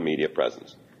digital media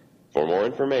presence. For more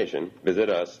information, visit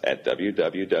us at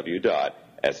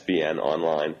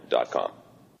www.sbnonline.com.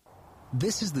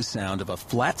 This is the sound of a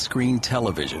flat-screen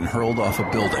television hurled off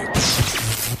a building.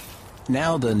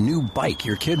 Now the new bike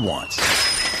your kid wants.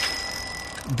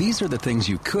 These are the things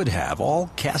you could have, all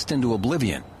cast into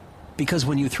oblivion. Because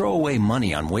when you throw away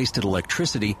money on wasted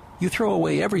electricity, you throw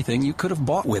away everything you could have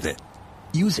bought with it.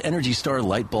 Use Energy Star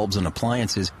light bulbs and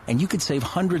appliances, and you could save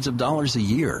hundreds of dollars a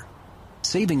year.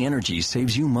 Saving energy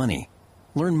saves you money.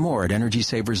 Learn more at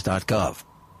EnergySavers.gov.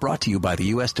 Brought to you by the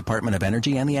U.S. Department of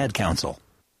Energy and the Ad Council.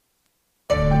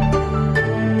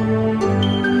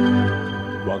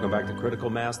 Welcome back to Critical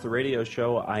Mass, the radio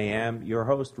show. I am your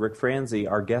host, Rick Franzi.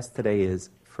 Our guest today is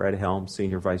Fred Helms,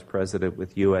 Senior Vice President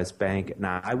with U.S. Bank.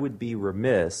 Now, I would be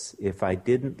remiss if I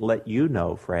didn't let you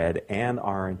know, Fred, and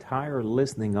our entire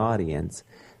listening audience,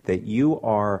 that you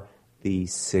are the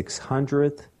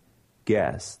 600th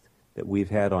guest that we've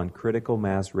had on Critical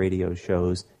Mass radio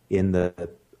shows in the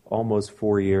almost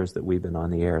 4 years that we've been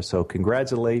on the air. So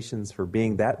congratulations for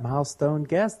being that milestone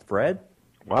guest, Fred.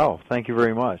 Wow, thank you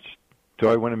very much. Do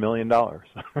I win $1 million?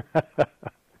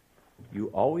 You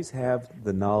always have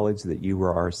the knowledge that you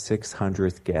were our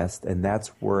 600th guest, and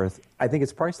that's worth, I think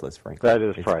it's priceless, frankly. That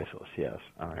is priceless, yes.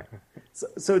 All right.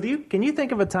 So can you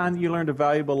think of a time that you learned a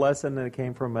valuable lesson and it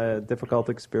came from a difficult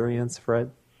experience, Fred?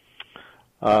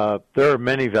 There are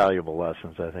many valuable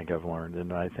lessons I think I've learned,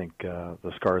 and I think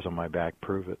the scars on my back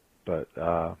prove it. But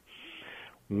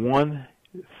one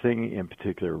thing in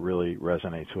particular really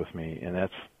resonates with me, and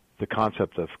that's the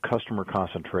concept of customer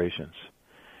concentrations.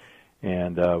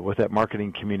 And with that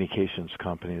marketing communications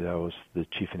company that I was the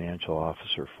chief financial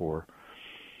officer for,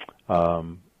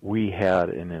 we had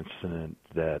an incident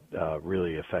that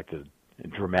really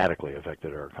dramatically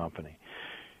affected our company.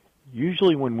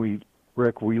 Usually when we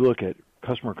look at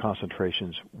customer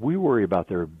concentrations, we worry about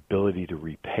their ability to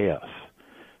repay us.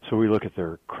 So we look at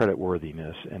their credit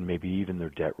worthiness and maybe even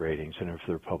their debt ratings, and if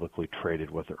they're publicly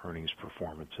traded, what their earnings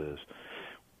performance is.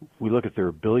 We look at their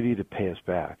ability to pay us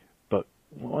back. But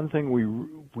one thing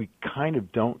we kind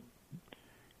of don't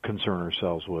concern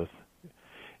ourselves with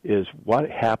is what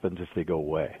happens if they go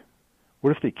away?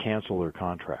 What if they cancel their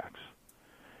contracts?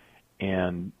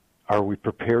 And are we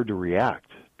prepared to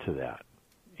react to that?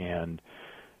 And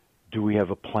do we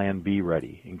have a plan B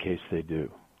ready in case they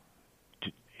do?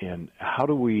 And how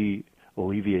do we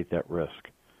alleviate that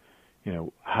risk?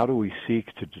 How do we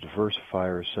seek to diversify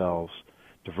ourselves,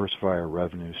 diversify our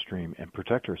revenue stream, and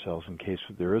protect ourselves in case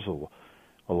there is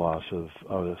a loss of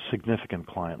a significant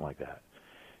client like that?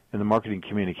 In the marketing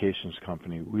communications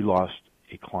company, we lost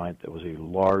a client that was a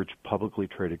large publicly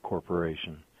traded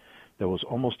corporation that was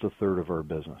almost a third of our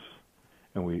business.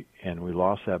 And we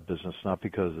lost that business not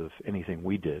because of anything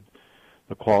we did.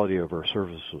 The quality of our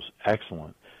service was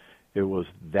excellent. It was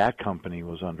that company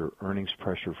was under earnings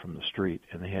pressure from the street,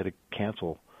 and they had to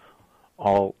cancel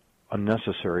all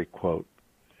unnecessary, quote,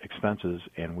 expenses,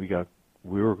 and we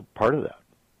were part of that.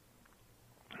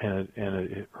 And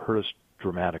it hurt us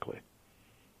dramatically.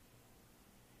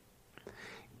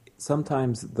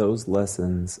 Sometimes those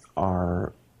lessons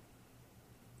are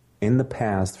in the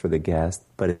past for the guest,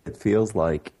 but it feels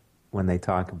like when they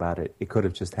talk about it, it could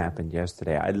have just happened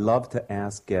yesterday. I'd love to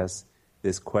ask guests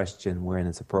this question when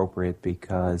it's appropriate,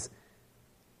 because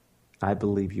I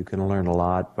believe you can learn a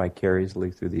lot vicariously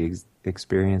through the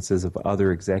experiences of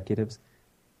other executives.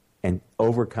 And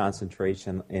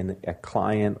over-concentration in a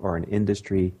client or an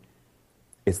industry,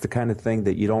 it's the kind of thing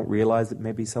that you don't realize it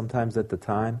maybe sometimes at the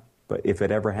time, but if it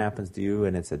ever happens to you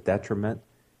and it's a detriment,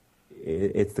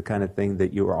 it's the kind of thing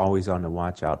that you are always on the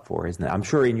watch out for, isn't it? I'm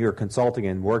sure in your consulting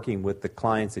and working with the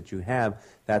clients that you have,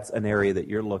 that's an area that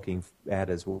you're looking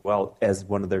at as well as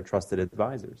one of their trusted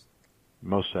advisors.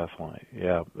 Most definitely,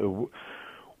 yeah.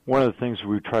 One of the things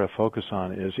we try to focus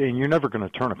on is, and you're never going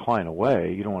to turn a client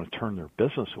away. You don't want to turn their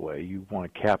business away. You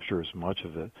want to capture as much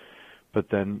of it, but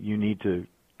then you need to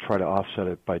try to offset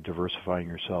it by diversifying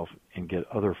yourself and get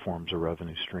other forms of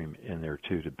revenue stream in there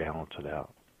too to balance it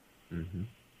out. Mm-hmm.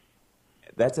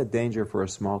 That's a danger for a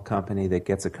small company that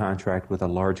gets a contract with a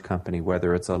large company,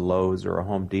 whether it's a Lowe's or a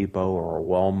Home Depot or a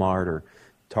Walmart or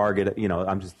Target.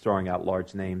 I'm just throwing out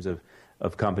large names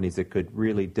of companies that could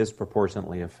really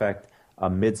disproportionately affect a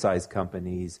mid-sized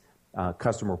company's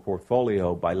customer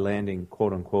portfolio by landing,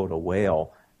 quote-unquote, a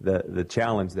whale. The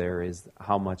challenge there is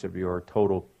how much of your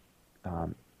total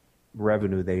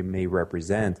revenue they may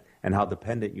represent and how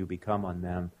dependent you become on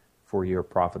them for your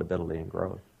profitability and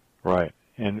growth. Right.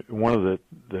 And one of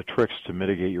the tricks to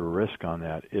mitigate your risk on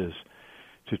that is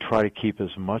to try to keep as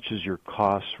much as your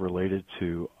costs related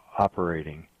to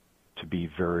operating to be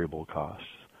variable costs,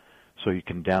 so you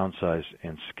can downsize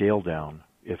and scale down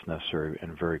if necessary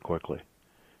and very quickly.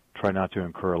 Try not to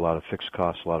incur a lot of fixed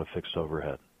costs, a lot of fixed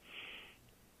overhead.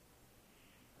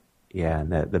 Yeah,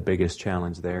 and the biggest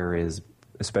challenge there is,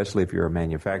 especially if you're a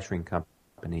manufacturing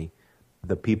company,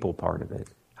 the people part of it.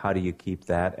 How do you keep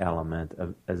that element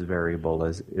as variable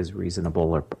as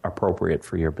reasonable or appropriate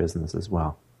for your business as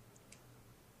well?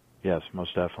 Yes,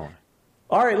 most definitely.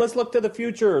 All right, let's look to the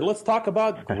future. Let's talk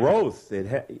about growth.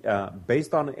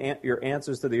 Based on your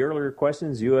answers to the earlier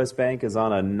questions, U.S. Bank is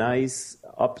on a nice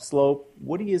upslope.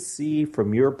 What do you see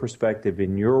from your perspective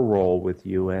in your role with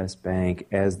U.S. Bank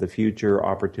as the future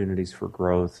opportunities for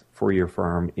growth for your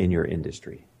firm in your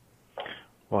industry?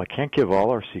 Well, I can't give all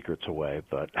our secrets away,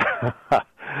 but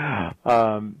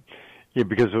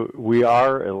because we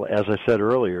are, as I said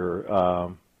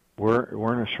earlier,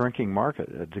 we're in a shrinking market,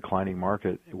 a declining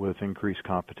market with increased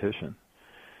competition.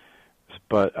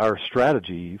 But our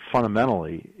strategy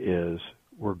fundamentally is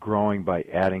we're growing by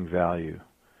adding value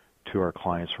to our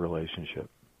clients' relationship,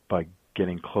 by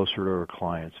getting closer to our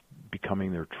clients,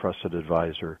 becoming their trusted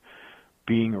advisor,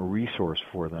 being a resource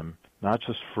for them not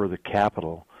just for the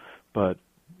capital, but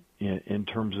in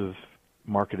terms of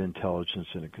market intelligence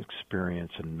and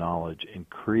experience and knowledge in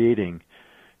creating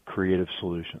creative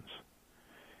solutions.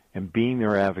 And being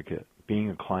their advocate, being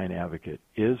a client advocate,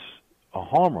 is a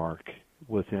hallmark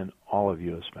within all of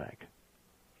U.S. Bank.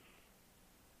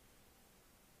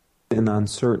 In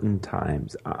uncertain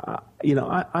times,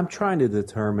 I'm trying to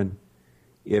determine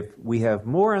if we have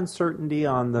more uncertainty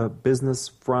on the business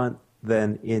front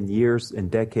than in years and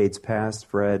decades past,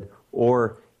 Fred,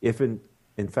 or if in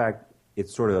fact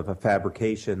it's sort of a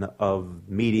fabrication of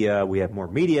media. We have more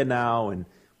media now and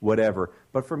whatever.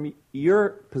 But from your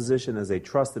position as a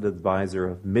trusted advisor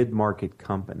of mid-market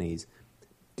companies,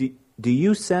 do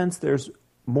you sense there's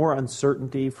more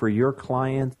uncertainty for your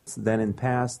clients than in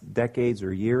past decades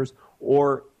or years?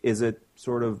 Or is it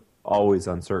sort of always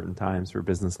uncertain times for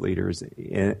business leaders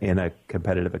in a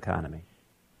competitive economy?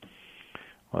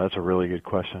 Well, that's a really good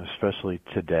question, especially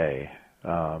today.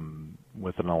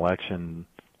 With an election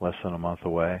less than a month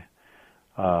away,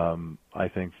 I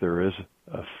think there is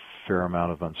a fair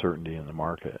amount of uncertainty in the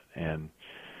market. And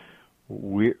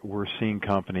we're seeing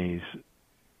companies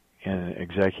and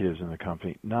executives in the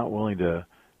company not willing to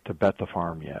bet the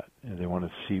farm yet. And they want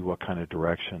to see what kind of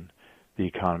direction the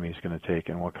economy is going to take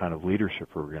and what kind of leadership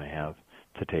we're going to have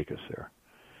to take us there.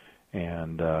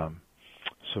 And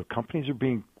so companies are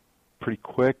being pretty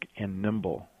quick and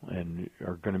nimble and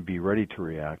are going to be ready to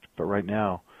react. But right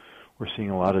now, we're seeing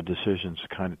a lot of decisions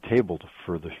kind of tabled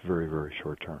for the very, very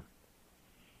short term.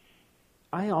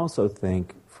 I also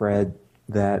think, Fred,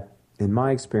 that in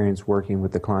my experience working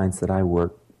with the clients that I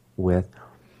work with,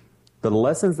 the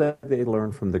lessons that they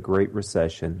learned from the Great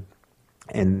Recession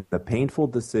and the painful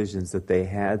decisions that they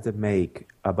had to make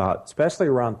about, especially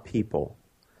around people,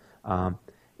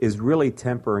 is really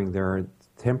tempering their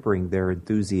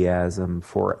enthusiasm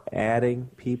for adding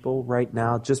people right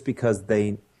now, just because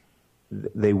they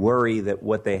worry that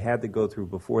what they had to go through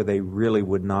before, they really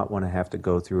would not want to have to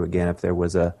go through again if there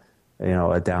was a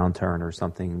downturn or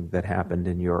something that happened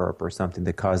in Europe or something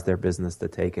that caused their business to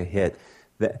take a hit.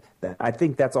 I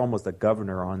think that's almost a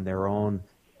governor on their own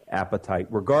appetite,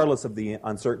 regardless of the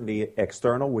uncertainty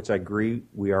external, which I agree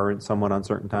we are in somewhat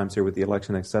uncertain times here with the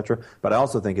election, et cetera. But I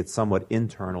also think it's somewhat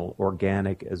internal,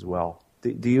 organic as well.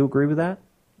 Do you agree with that?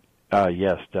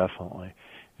 Yes, definitely.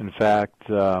 In fact,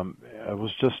 I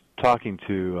was just talking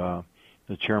to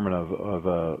the chairman of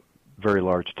a very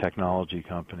large technology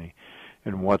company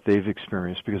and what they've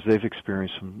experienced, because they've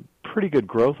experienced some pretty good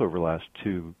growth over the last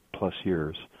 2+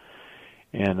 years.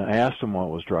 And I asked him what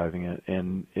was driving it,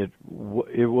 and it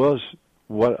was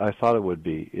what I thought it would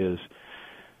be, is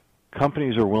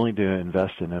companies are willing to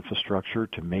invest in infrastructure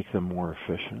to make them more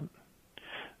efficient.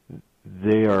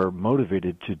 They are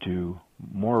motivated to do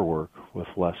more work with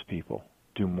less people,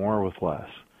 do more with less.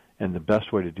 And the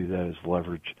best way to do that is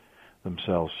leverage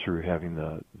themselves through having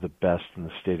the best and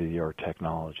the state-of-the-art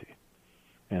technology.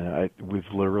 And we've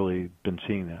literally been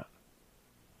seeing that.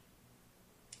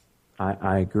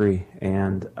 I agree.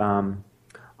 And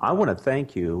I want to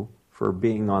thank you for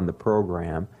being on the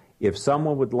program. If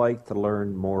someone would like to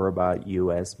learn more about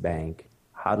U.S. Bank,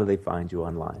 how do they find you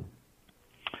online?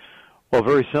 Well,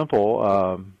 very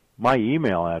simple. My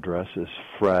email address is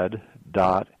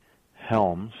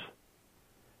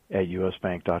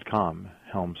fred.helms@usbank.com,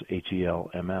 Helms,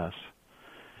 Helms.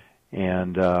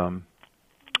 And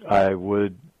I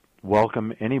would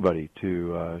welcome anybody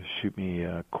to shoot me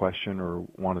a question or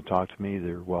want to talk to me.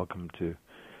 They're welcome to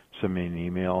send me an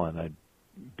email, and I'd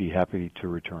be happy to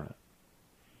return it.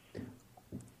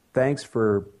 Thanks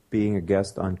for being a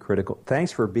guest on Critical.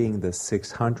 Thanks for being the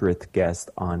 600th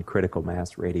guest on Critical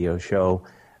Mass Radio Show.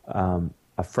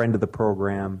 A friend of the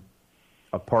program,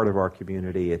 a part of our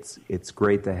community. It's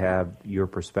great to have your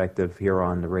perspective here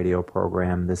on the radio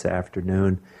program this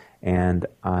afternoon, and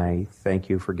I thank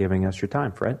you for giving us your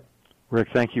time, Fred. Rick,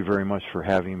 thank you very much for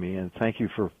having me, and thank you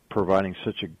for providing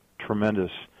such a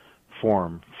tremendous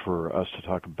forum for us to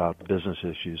talk about business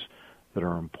issues that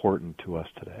are important to us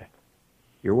today.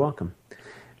 You're welcome.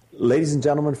 Ladies and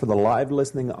gentlemen, for the live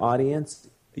listening audience,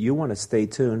 you want to stay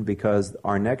tuned because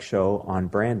our next show on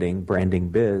Branding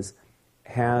Biz,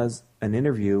 has an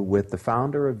interview with the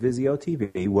founder of Vizio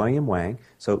TV, William Wang.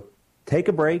 So take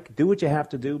a break, do what you have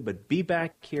to do, but be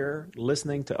back here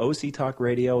listening to OC Talk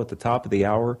Radio at the top of the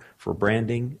hour for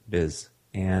Branding Biz.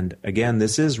 And again,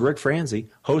 this is Rick Franzi,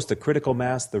 host of Critical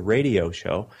Mass, the radio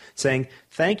show, saying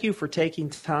thank you for taking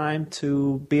time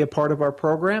to be a part of our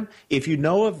program. If you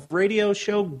know of radio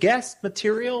show guest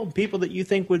material, people that you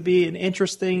think would be an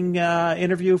interesting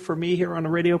interview for me here on the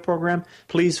radio program,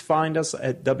 please find us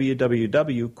at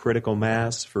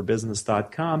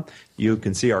www.criticalmassforbusiness.com. You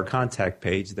can see our contact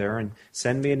page there and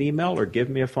send me an email or give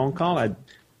me a phone call. I'm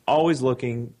always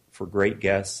looking for great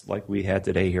guests like we had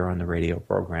today here on the radio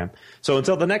program. So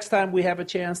until the next time we have a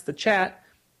chance to chat,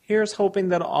 here's hoping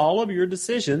that all of your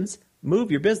decisions move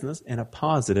your business in a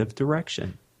positive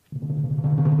direction.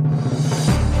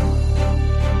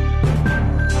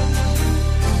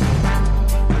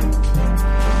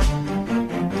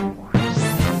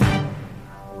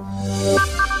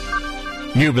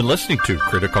 You've been listening to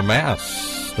Critical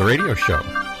Mass, the radio show,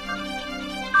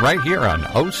 right here on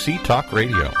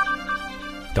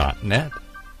OCTalkRadio.net.